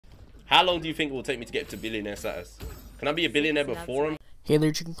How long do you think it will take me to get to billionaire status? Can I be a billionaire before him? Hey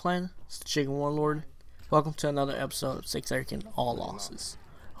there, Chicken Clan. It's the Chicken Warlord. Welcome to another episode of 6ARAKIN All Losses.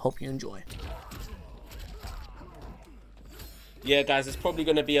 Hope you enjoy. Yeah, guys, it's probably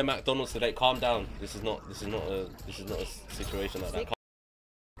gonna be a McDonald's today. Calm down. This is not a situation like that.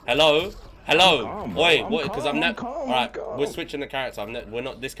 Hello. Wait, what? Because I'm not. All right, we're switching the character. We're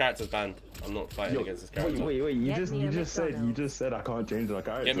not. This character's banned. I'm not fighting against this character. Wait. You just said I can't change my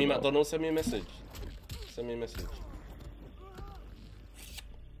character. Get me McDonald's. Send me a message. Send me a message.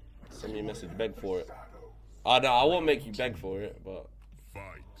 Send me a message. Beg for it. No, I won't make you beg for it, but.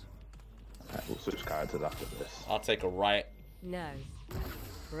 Alright, we'll switch characters after this. I'll take a right. No.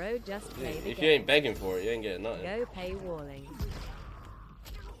 Bro, just play the If game. you ain't begging for it, you ain't getting nothing. Go pay walling.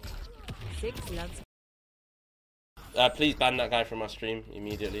 6 loves. Please ban that guy from my stream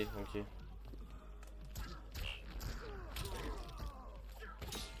immediately. Thank you.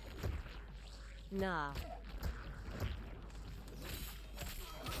 Nah.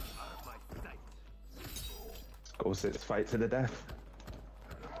 Go 6 fight to the death.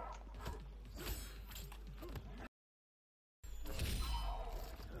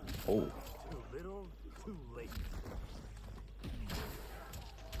 Oh.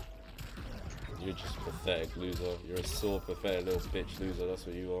 You're just a pathetic loser. You're a sore, pathetic little bitch loser. That's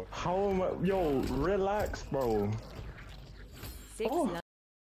what you are. How am I? Yo, relax, bro. 6 loves.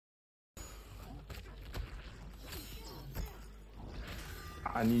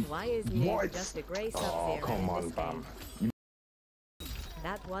 I need. Why is Nick What? just a grey sub-zero? Oh, come in on, this fam. game?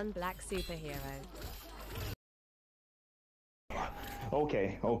 That one black superhero.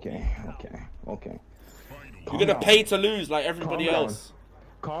 Okay. You're gonna pay to lose like everybody else.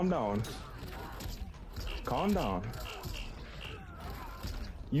 Calm down.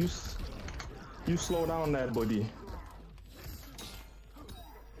 You slow down there, buddy.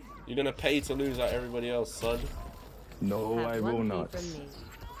 You're gonna pay to lose like everybody else, son. No, Have I one will P not. from me.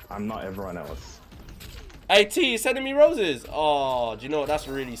 I'm not everyone else. Hey T, you're sending me roses. Oh, do you know what? That's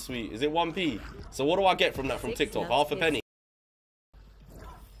really sweet. Is it 1p? So what do I get from that from 6 TikTok? loves Half a penny.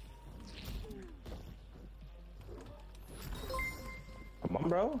 Come on,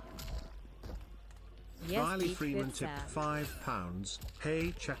 bro. Yes, Riley beat Freeman good tipped Sam. £5.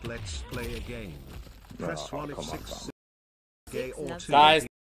 Hey chat, let's play a game. Press 1 if come on, 6 gay or 2. Guys,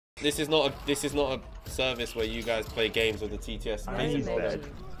 this is not a service where you guys play games with the TTS. No He's emoji. dead.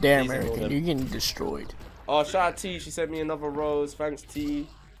 Damn, Please ignore American, them. you're getting destroyed. Oh, shout out T. She sent me another rose. Thanks, T.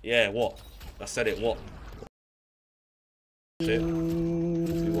 Yeah, what? I said it. What? Shit.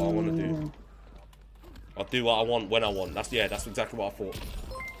 Do what I want to do. I'll do what I want when I want. That's exactly what I thought.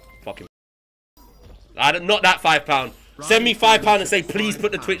 Fucking. Not that £5. Send me £5 and say please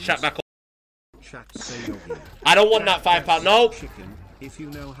put the Twitch chat back on. Chat say yogi. I don't want that £5. No. Chicken, if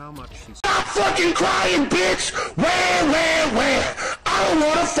you know how much she's Stop fucking crying, bitch! Where? I don't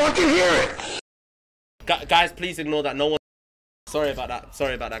wanna fucking hear it! Guys, please ignore that. No one. Sorry about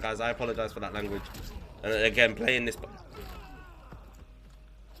that, guys. I apologize for that language. And again, playing this.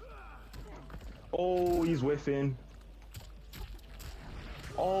 Oh, he's whiffing.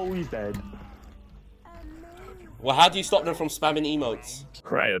 Oh, he's dead. Well, how do you stop them from spamming emotes?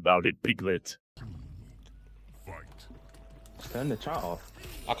 Cry about it, piglet. Turn the chat off.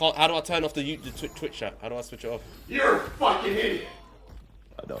 I can't. How do I turn off the Twitch chat? How do I switch it off? You're a fucking idiot!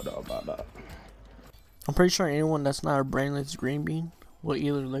 I don't know about that. I'm pretty sure anyone that's not a brainless green bean will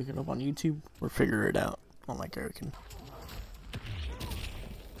either look it up on YouTube or figure it out on like American.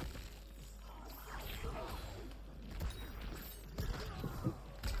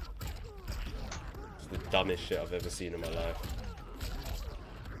 It's the dumbest shit I've ever seen in my life.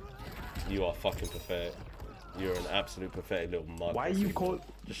 You are fucking pathetic. You're an absolute pathetic little mug. Why are you called?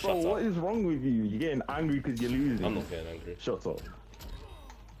 Just Bro, shut what up. is wrong with you? You're getting angry because you're losing. I'm not getting angry. Shut up.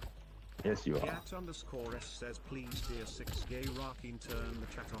 Yes, you are. Cat_S says please dear 6 gay rocking turn the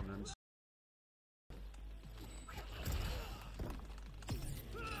chat on and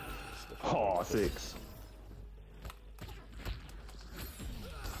Oh, 6.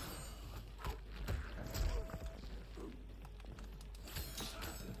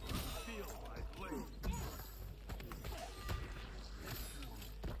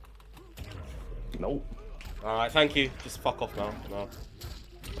 Nope. Alright, thank you. Just fuck off now. No.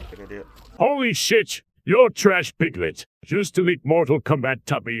 Fucking idiot. Holy shit! You're trash, piglet. Just delete Mortal Kombat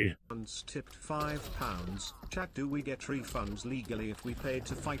Tubby. tipped £5. Chat, do we get refunds legally if we paid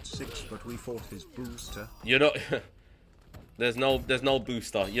to fight 6 but we fought his booster? You're not. There's no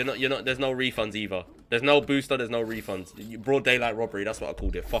booster. You're not. There's no refunds either. There's no booster. There's no refunds. Broad daylight robbery. That's what I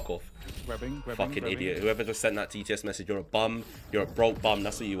called it. Fuck off. Fucking idiot. Whoever just sent that TTS message, you're a bum. You're a broke bum.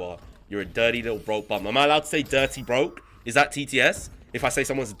 That's what you are. You're a dirty little broke bum. Am I allowed to say dirty broke? Is that TTS? If I say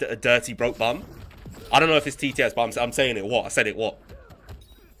someone's a dirty broke bum? I don't know if it's TTS, but I'm saying it. What? I said it. What?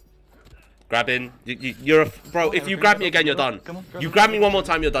 Grabbing. You're a... Bro, if you grab me again, you're done. You grab me one more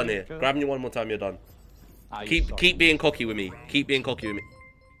time, you're done here. Grab me one more time, you're done. Keep being cocky with me. Keep being cocky with me.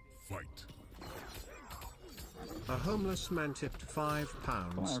 A homeless man tipped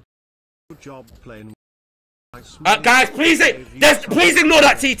 £5. Good job playing. Guys, please ignore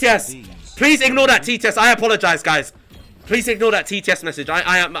that TTS. Please ignore that TTS. I apologize, guys. Please ignore that TTS message.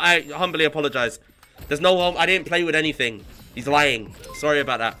 I humbly apologize. There's no home. I didn't play with anything. He's lying. Sorry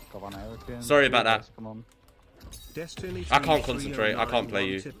about that. Sorry about that. I can't concentrate. I can't play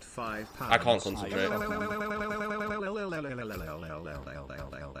you. I can't concentrate.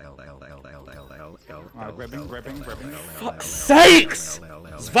 Grabbing. Fuck's sakes!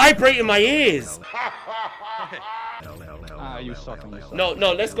 It's vibrating my ears. You suck. No,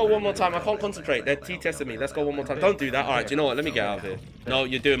 let's go one more time. I can't concentrate. They're T-testing me. Let's go one more time. Don't do that. Alright, do you know what? Let me get out of here. No,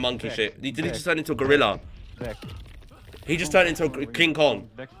 you're doing monkey shit. Did he just turn into a gorilla? He just turned into a King Kong.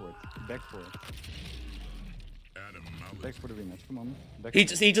 Back for it. Back for the rematch. Come on.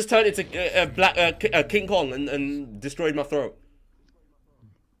 He just turned into a King Kong and destroyed my throat.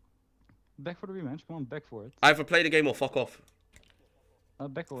 Back for the rematch. Come on, back for it. Either play the game or fuck off.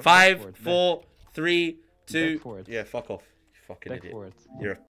 Back for it. 5, 4, 3, 2. Yeah, fuck off. You fucking idiot.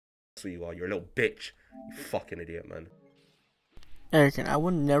 You're a that's what you are. You're a little bitch. You fucking idiot, man. Arakin, I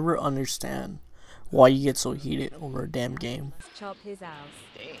would never understand why you get so heated over a damn game. Chop his ass.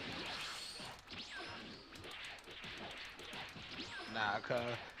 Damn. Nah, cuz.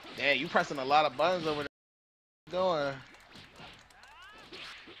 Damn, you pressing a lot of buttons over there. What you doing?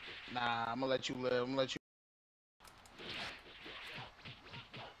 Nah, I'm gonna let you live. I'm gonna let you.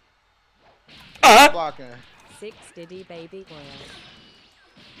 Blocking. 6 Diddy baby oil.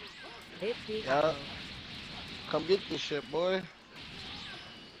 Hit the Yup. Come get this shit, boy.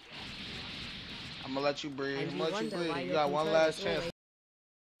 I'm gonna let you breathe. I'm gonna let you breathe. You got one last chance.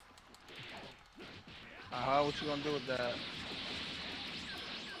 What you gonna do with that?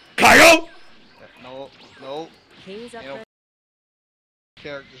 Kyle! No. Kings up the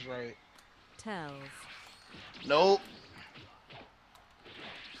characters right. Tells. Nope.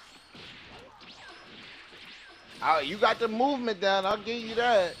 You got the movement down. I'll give you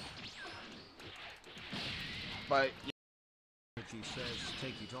that. But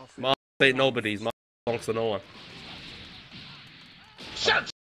My ain't nobody's. My belongs to no one.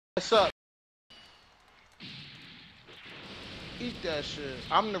 shut up. Eat that shit.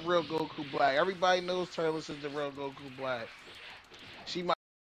 I'm the real Goku Black. Everybody knows Turles is the real Goku Black. She my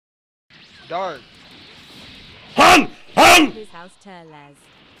dark. Hung! His house Turles.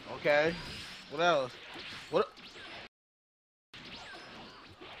 Okay. What else? What?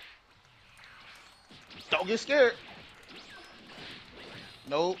 Don't get scared.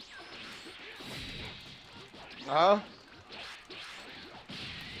 Nope. What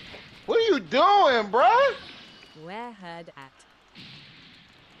are you doing, bruh? Where heard at?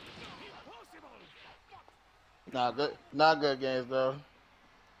 Not good games though.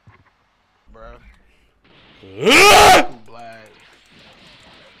 Bruh. Black.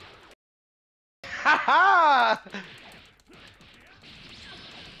 Haha!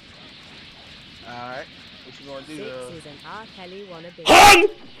 Alright. What you gonna do 6 though? is an R. Kelly wannabe. Hung!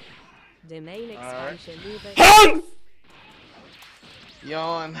 Domain expansion lever. Hung!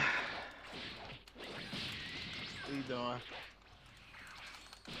 Yawn. What you doing?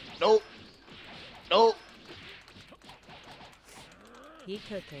 Nope. He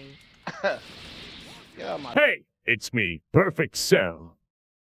cooking. Yeah, my Hey, it's me, Perfect Cell.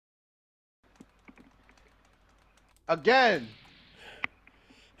 again.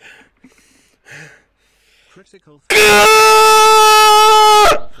 Critical. Freaking,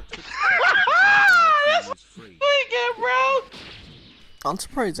 bro. I'm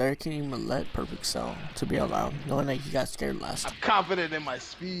surprised Arakin even let Perfect Cell to be allowed, knowing that he got scared last I'm time. confident in my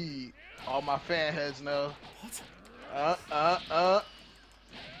speed. All my fan heads know. What?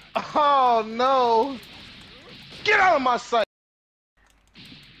 Oh no! Get out of my sight!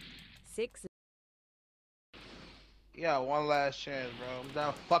 6. Yeah, one last chance, bro. I'm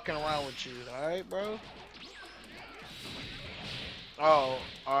done fucking around with you, alright, bro? Oh,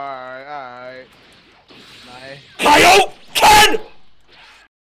 alright. Nice. Kyle! Ken!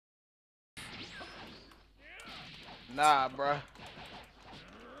 Nah, bro.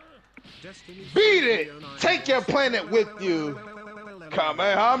 Beat it! Take your planet with you!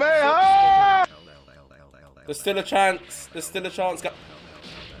 Kamehameha! There's still a chance.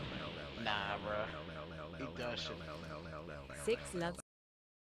 Nah, bro. He does shit. 6 loves.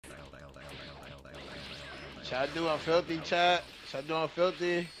 Chat doing filthy, chat. Chat doing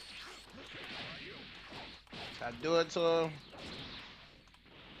filthy. Chat do it to him.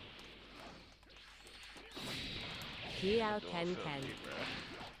 Ken.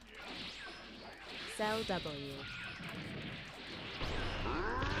 Cell W.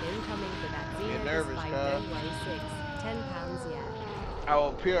 Incoming for that Get Xeno nervous, despite cuz. no way 6. £10 yeah. I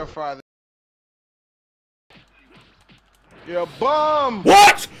will purify the. You're a bum!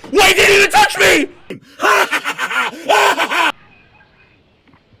 What? Why didn't you even touch me?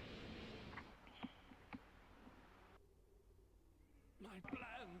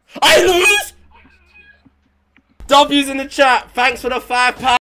 I lose? W's in the chat. Thanks for the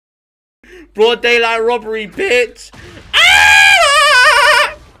 £5. Broad daylight robbery, bitch.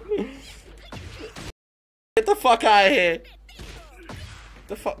 Ah! Get the fuck out of here.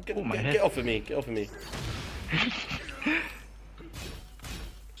 The fuck? Get off of me. Get off of me.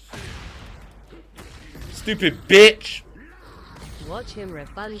 Stupid bitch. Watch him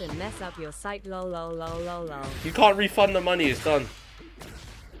refund and mess up your site. Lol lol lol lol lol. You can't refund the money. It's done.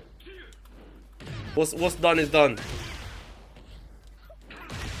 What's done is done.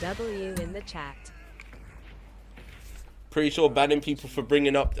 W in the chat. Pretty sure banning people for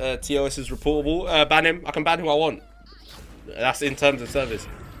bringing up TOS is reportable. Ban him. I can ban who I want. That's in terms of service.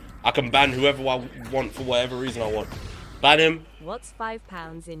 I can ban whoever I want for whatever reason I want. Ban him. What's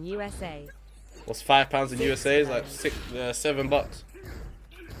 £5 in USA? What's £5 in USA? Is like $7.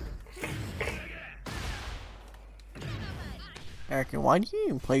 Arakin, why do you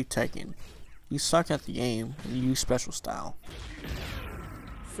even play Tekken? You suck at the game and you use special style.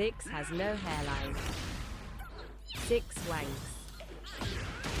 6 has no hairline. 6 wanks.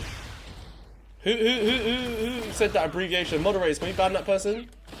 Who said that abbreviation? Moderators, can we ban that person?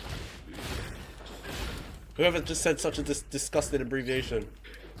 Whoever just said such a disgusting abbreviation.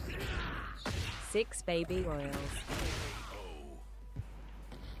 6 baby oils.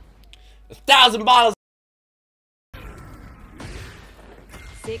 1,000 bottles.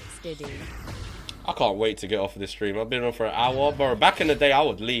 6 Diddy. I can't wait to get off of this stream. I've been on for an hour, bro. Back in the day, I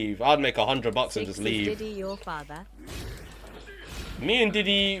would leave. I'd make $100 and just leave. Diddy your father? Me and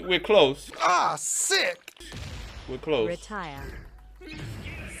Diddy, we're close. Ah, sick! We're close. Retire.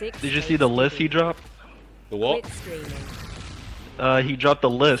 6 Did you see the list he dropped? The what? Quit streaming. He dropped the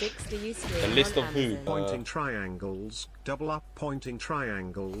list. 6 do you stream The list on of who? Amazon? Pointing triangles, double up pointing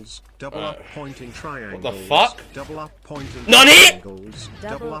triangles, double up pointing triangles. What the fuck? Double up pointing Nani? triangles,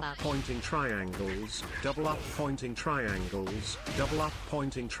 double Double up up. pointing triangles, double up pointing triangles, double up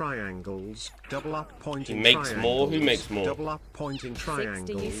pointing triangles, double up pointing He makes more? Who makes more? Double up pointing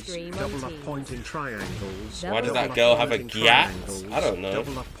triangles, stream on double up Teams? pointing triangles. Why Why does does that double girl up have a pointing gat? triangles, I don't know.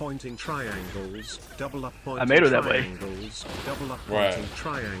 Double up pointing triangles, double up pointing I made her that way. triangles, double up Right. pointing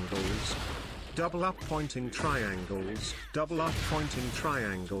triangles, double up pointing triangles, double up pointing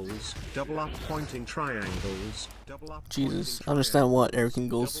triangles, double up pointing triangles, double up Jesus, I understand what Arakin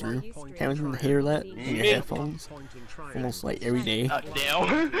goes through. Having to hear that in your Yeah. headphones almost like every day.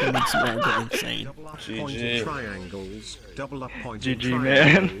 Damn. It makes my heart go insane. double up GG. pointing triangles, double up pointing GG,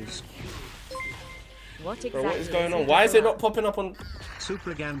 man. triangles. What exactly Bro, what is going on? Why is it not popping up on...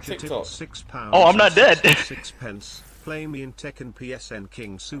 Supergan TikTok? £6. Oh, I'm not dead. 6 Play me in Tekken PSN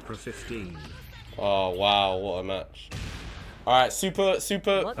King Super 15. Oh, wow. What a match. Alright, Super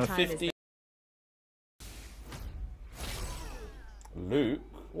What time is 50. Luke?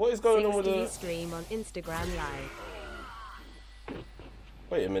 What is going on with do you the... stream on Instagram Live?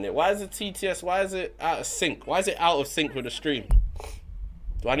 Wait a minute. Why is the TTS... Why is it out of sync? Why is it out of sync with the stream?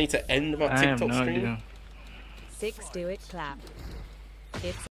 Do I need to end my I have TikTok no stream? idea. 6 do it clap.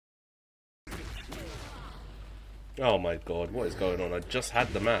 It's Oh my god. What is going on? I just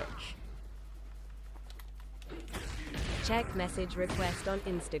had the match. check message request on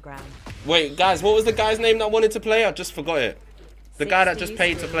Instagram. Wait, guys. What was the guy's name that wanted to play? I just forgot it. The guy that just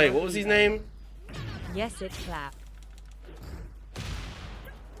paid to play. What was his name? Yes, it clap.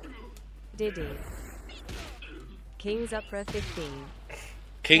 Diddy. King's Opera 15.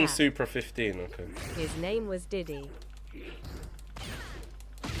 King Yeah. Super 15. Okay. His name was Diddy.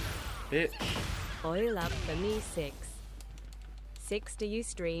 Bitch. Oil up for me 6. 6 do you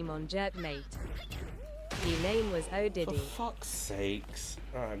stream on Jerkmate? His name was O For Diddy. fuck's sakes.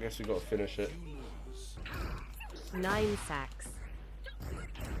 Alright, I guess we gotta finish it. 9 sacks.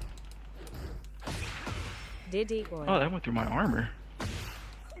 Diddy oil. Oh, that went through my armor.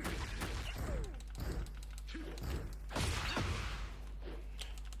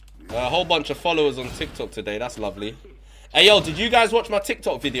 A whole bunch of followers on TikTok today. That's lovely. Hey yo, did you guys watch my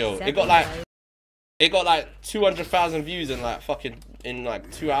TikTok video? It got like 200,000 views in like fucking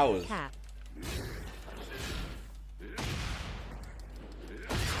 2 hours. Cap.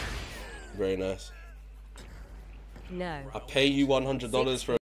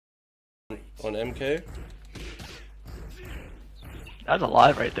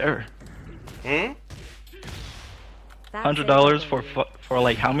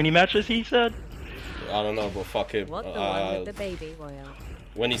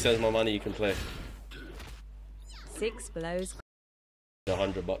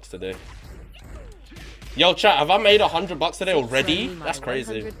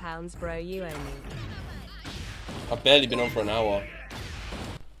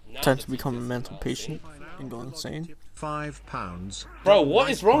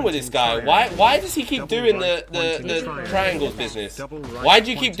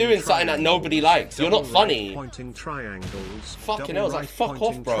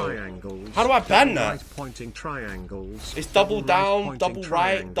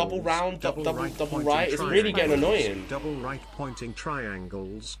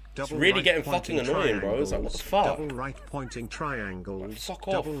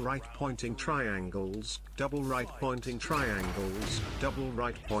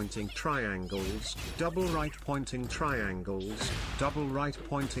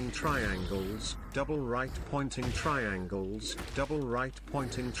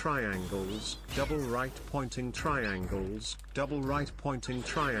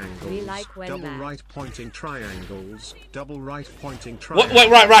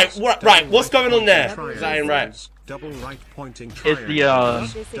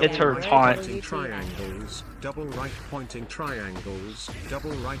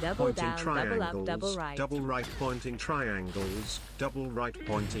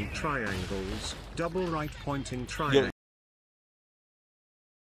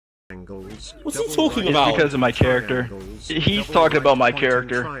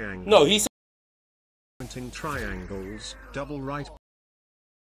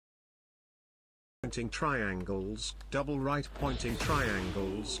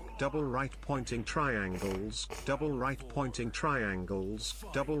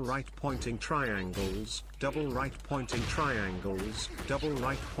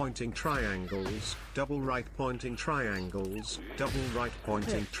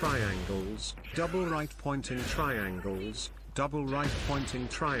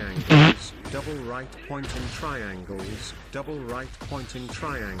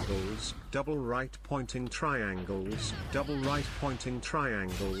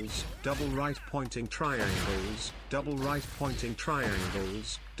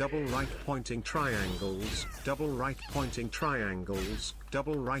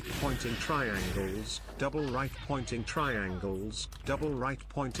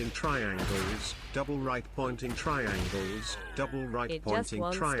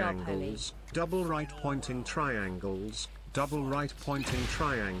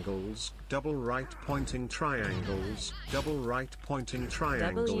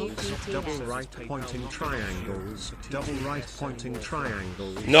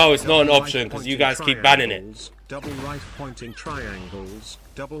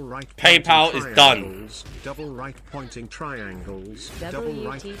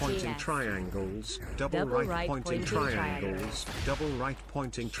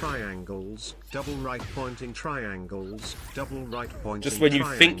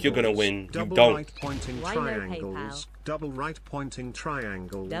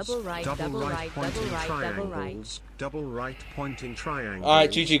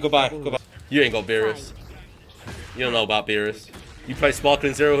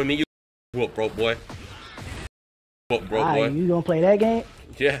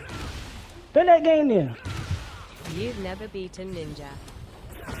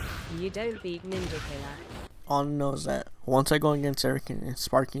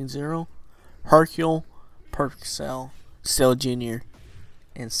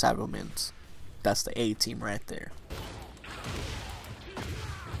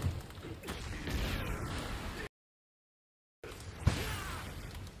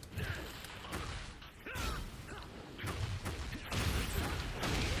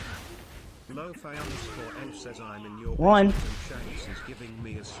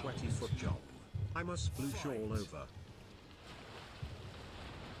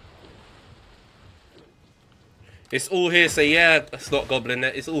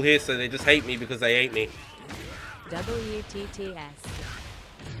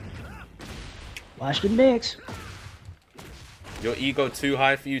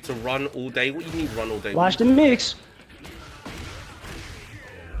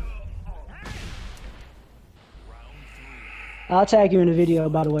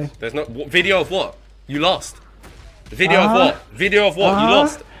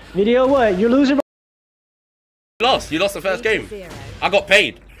 Video what? You're losing. You lost. You lost the first game. I got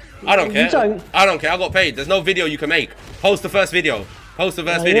paid. I don't care. I don't care. I got paid. There's no video you can make. Post the first video. Post the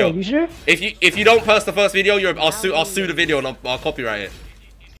first video. Yeah, you sure? If you don't post the first video, I'll sue the video and I'll copyright it.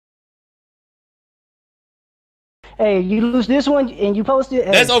 Hey, you lose this one and you post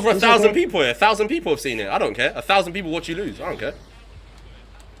it. There's over 1,000 people here. 1,000 people have seen it. I don't care. 1,000 people watch you lose. I don't care.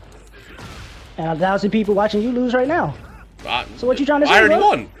 And 1,000 people watching you lose right now. So what you trying to say? I already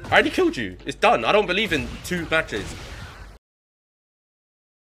won. I already killed you. It's done. I don't believe in 2 matches.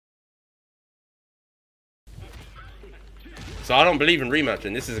 So I don't believe in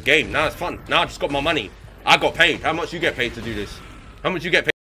rematching. This is a game. Now it's fun. Now I just got my money. I got paid. How much you get paid to do this? How much you get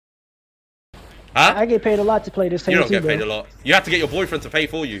paid? Huh? I get paid a lot to play this game. You don't get paid a lot. You have to get your boyfriend to pay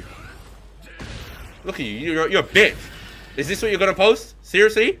for you. Look at you. You're a bitch. Is this what you're gonna post?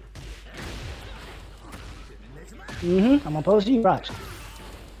 Seriously? I'm gonna post you. Watch.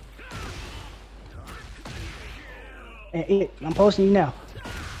 And I'm posting you now.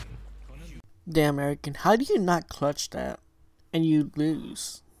 Damn, Arakin, how do you not clutch that and you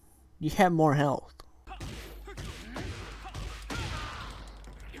lose? You have more health.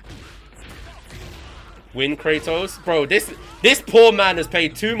 Win, Kratos? Bro, this poor man has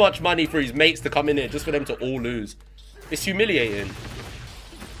paid too much money for his mates to come in here just for them to all lose. It's humiliating.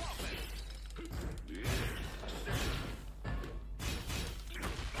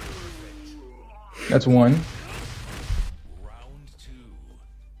 That's one. Round 2.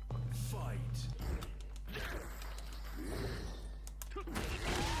 Fight.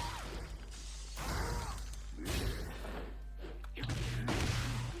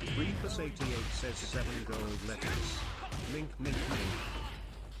 Reefus88 says 7 gold letters. Mink, mink, mink.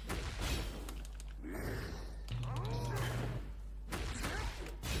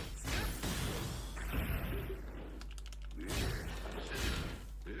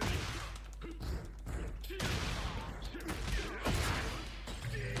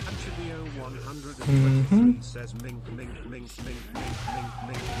 Says mink, mink, mink, mink, mink, mink,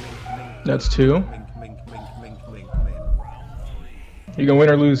 mink, mink. That's 2. Mink, mink, mink, mink, mink, mink. You gonna win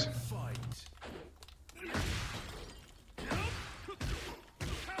or lose?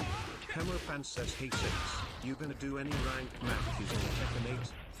 Hammerpan says hey 6. You gonna do any ranked matches on Tekken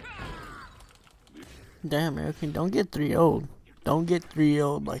 8? Damn, Arakin, don't get 3-0'd. Don't get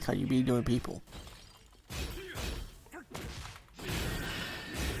 3-0'd like how you be doing people.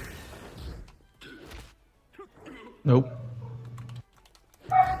 Nope.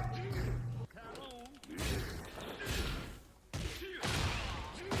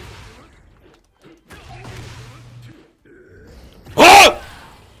 Ah!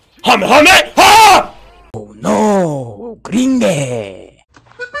 Hame! Ah! Oh no! Gringe!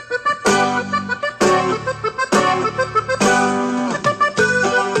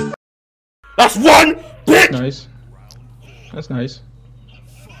 That's one, bitch! Nice. That's nice.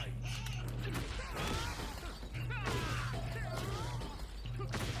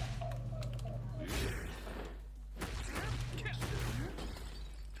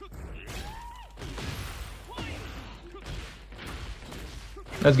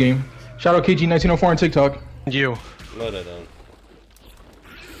 That's game. Shout out KG1904 on TikTok. You. No, they don't.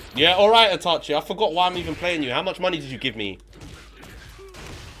 Yeah, alright, Itachi. I forgot why I'm even playing you. How much money did you give me?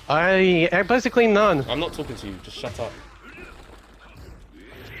 Basically none. I'm not talking to you. Just shut up.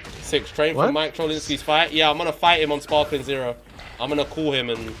 6. Train for Mike Trollinski's fight. Yeah, I'm gonna fight him on Sparkling Zero. I'm gonna call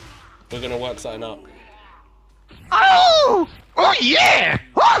him and we're gonna work something out. Oh! Oh yeah!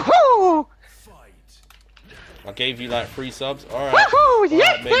 Woohoo! I gave you like 3 subs. Alright. Woohoo!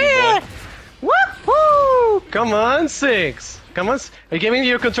 Yeah! Right, Woohoo! Come on, 6. Come on. Are you giving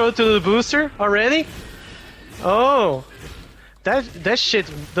your controller to the booster already? Oh. That shit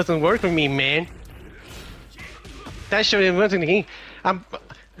doesn't work for me, man. That shit isn't working for me.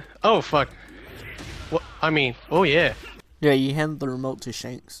 Oh, fuck. What? I mean, oh yeah. Yeah, you hand the remote to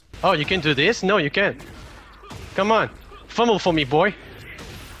Shanks. Oh, you can do this? No, you can't. Come on. Fumble for me, boy.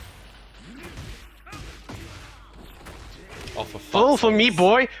 Oh, Fumble for me,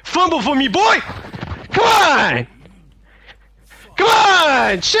 boy. Fumble for me, boy! Come on! Come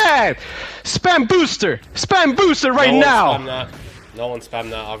on, chat! Spam booster! Spam booster right now! Spam that. No one spam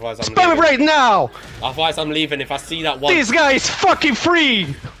that, otherwise I'm Spam leaving. it right now! Otherwise I'm leaving if I see that one. This guy is fucking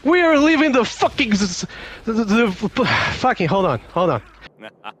free! We are leaving the fucking... fucking... Hold on.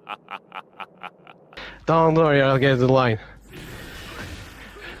 Don't worry, I'll get the line.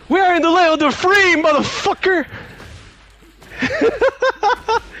 We are in the land of the free, motherfucker!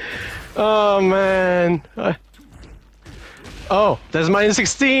 Oh, man. Oh, that's minus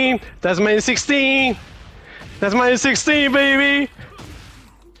 16! That's minus 16! That's minus 16, baby!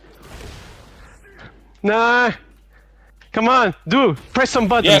 Nah. Come on, dude. Press some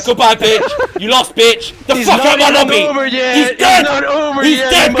buttons. Yeah, goodbye, bitch. You lost, bitch. The He's fuck out my lobby. Over yet. He's dead. He's not over He's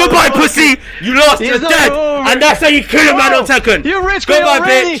yet. dead. Goodbye, pussy. You lost. You're dead. Over. And that's how you kill a man on Tekken. You rich goodbye,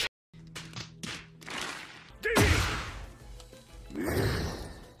 already. bitch.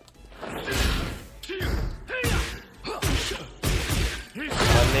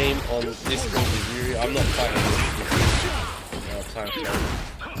 My name on this group is Yuri. I'm not fighting this.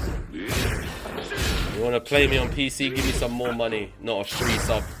 You wanna play me on PC? Give me some more money. Not a free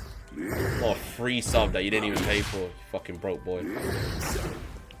sub. Not a free sub that you didn't even pay for. You fucking broke boy.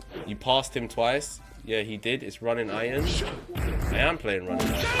 You passed him twice. Yeah, he did. It's running iron. I am playing running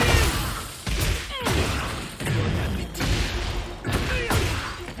iron.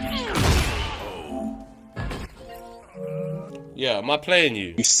 Yeah, am I playing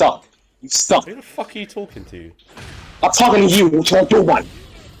you? You suck. You suck. Who the fuck are you talking to? I'm talking to you, which won't do one.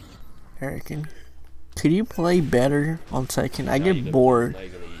 Arakin, could you play better on Tekken? I get bored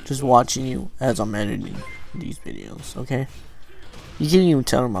just watching you as I'm editing these videos, okay? You can't even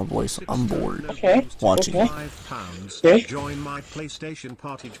tell in my voice. I'm bored watching you. £5. Join my PlayStation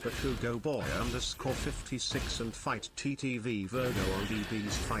party Bakugo Boy _56 and fight TTV Virgo on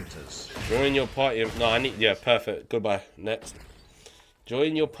BB's Fighters. Join your party. No, I need. Yeah, perfect. Goodbye. Next.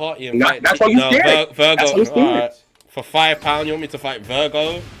 Join your party and No, fight. that's what you Virgo. That's what Alright. For £5, you want me to fight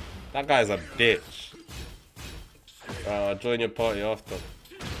Virgo? That guy's a bitch. I'll join your party after.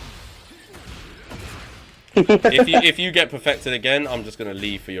 if you get perfected again, I'm just gonna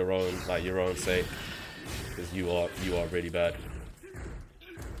leave for your own sake, because you are really bad.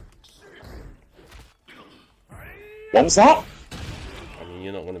 What was that? I mean,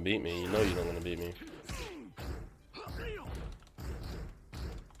 you're not gonna beat me. You know you're not gonna beat me.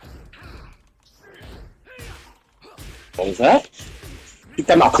 What was that? Keep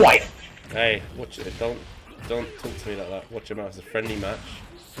that mouth quiet. Hey, watch it. Don't talk to me like that. Watch your mouth. It's a friendly match.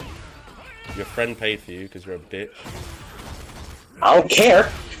 Your friend paid for you because you're a bitch. I don't care.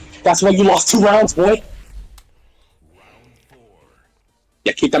 That's why you lost 2 rounds, boy.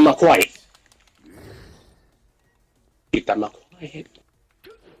 Yeah, keep that mouth quiet. Keep that mouth quiet.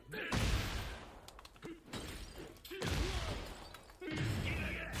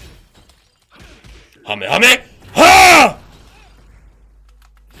 Hame! Ha!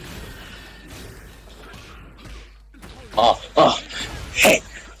 Hey!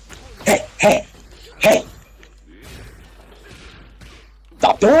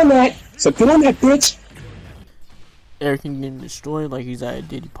 Stop doing that! Stop doing that, bitch! Arakin getting destroyed like he's at a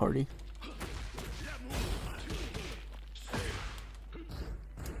Diddy party.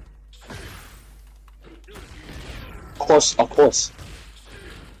 Of course.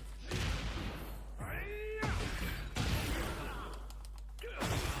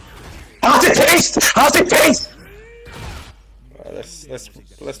 How's it taste? How's it taste?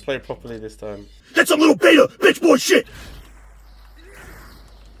 Let's play properly this time. That's a little beta, bitch boy shit!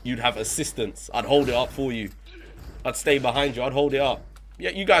 You'd have assistance. I'd hold it up for you. I'd stay behind you. I'd hold it up.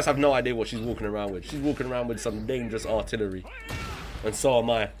 Yeah, you guys have no idea what she's walking around with. She's walking around with some dangerous artillery. And so am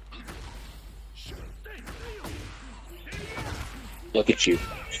I. Look at you.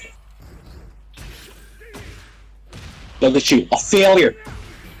 Look at you. A failure.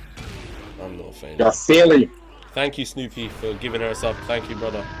 I'm not a failure. You're a failure. Thank you, Snoopy, for giving her a sub. Thank you,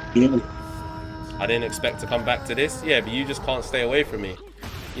 brother. Yeah. I didn't expect to come back to this. Yeah, but you just can't stay away from me.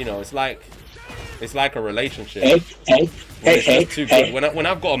 You know, it's like a relationship. Hey. When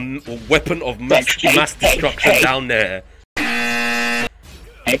I've got a weapon of mass destruction down there,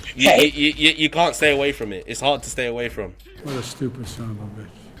 you can't stay away from it. It's hard to stay away from. What a stupid son of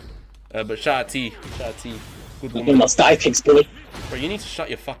a bitch. But shout out T. Good woman. You sky kicks, boy. Bro, you need to shut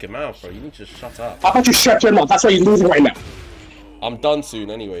your fucking mouth, bro. You need to just shut up. How about you shut your mouth? That's why you're losing right now. I'm done soon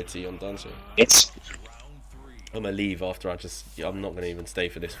anyway, T. I'm done soon. I'm gonna leave after I'm not gonna even stay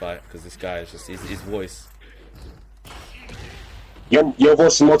for this fight because this guy is just his voice. Your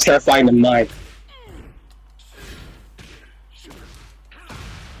voice is more terrifying than mine.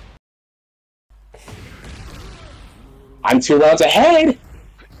 I'm 2 rounds ahead.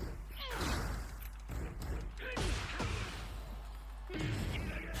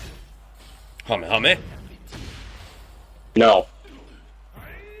 Hame? No.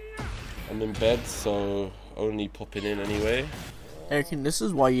 I'm in bed, so only popping in anyway. Arakin, this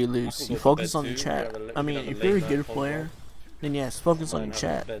is why you lose. You focus on the chat. I mean, if you're a good player, then yes, focus on the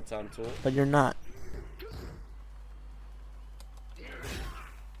chat. But you're not.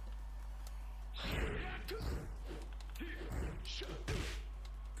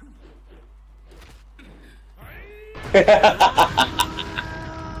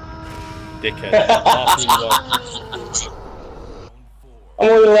 dickhead. Laugh all you want. I'm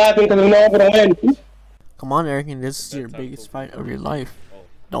only laughing because I know I'm gonna win. Come on, Eric, and this is your biggest fight of your life.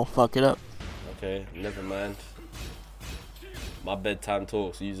 Don't fuck it up. Okay, never mind. My bedtime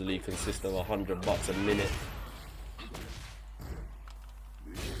talks usually consist of $100 a minute.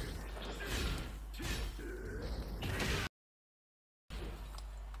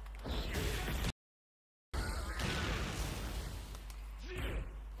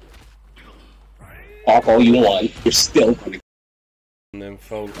 Talk all you want, you're still gonna. And then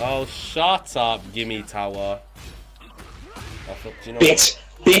phone. Oh, shut up, gimme tower. You know bitch,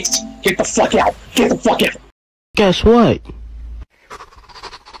 bitch, get the fuck out, get the fuck out. Guess what?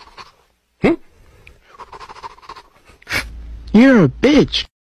 You're a bitch.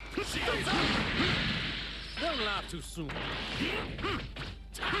 Don't laugh too soon.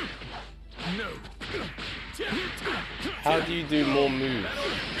 No. How do you do more moves?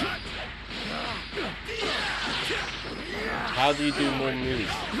 How do you do more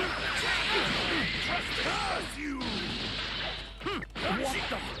moves?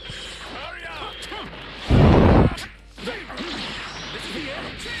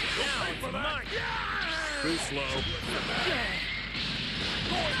 Too slow.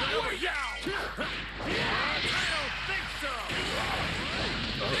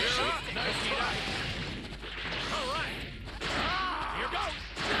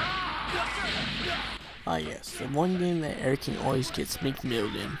 Ah yes, the one game that Eric can always get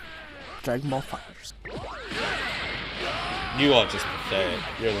McMilled in. Dragon Ball Fighters. You are just pathetic.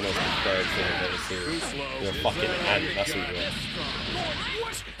 You're the most pathetic thing I've ever seen. You're a fucking ant, that's what you are.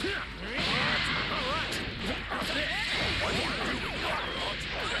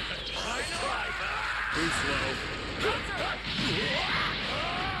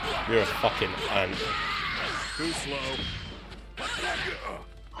 You're a fucking ant. Too slow.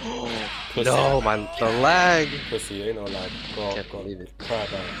 Pussy. No, the lag. Pussy, ain't no lag. Go, Can't believe it. Cry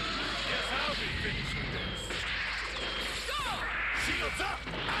about it.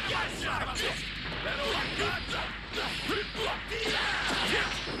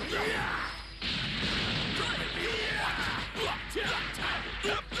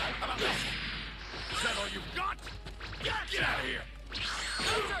 Is that all you've got? Get out of here!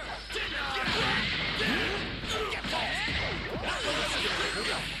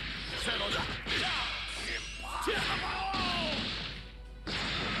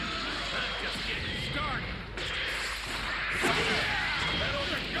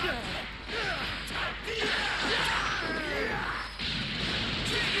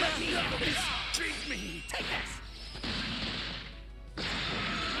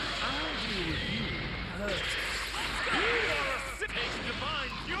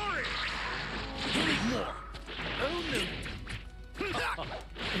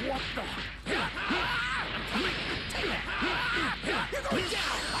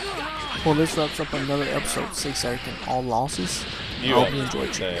 Well, this wraps up another episode of 6ARAKIN All Losses. I hope you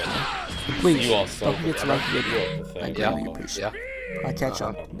enjoyed it. Please, don't forget to like the video. I greatly appreciate it. I'll catch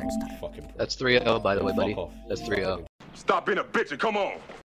you next time. That's 3-0, by the way, buddy. That's 3-0. Stop being a bitch and come on!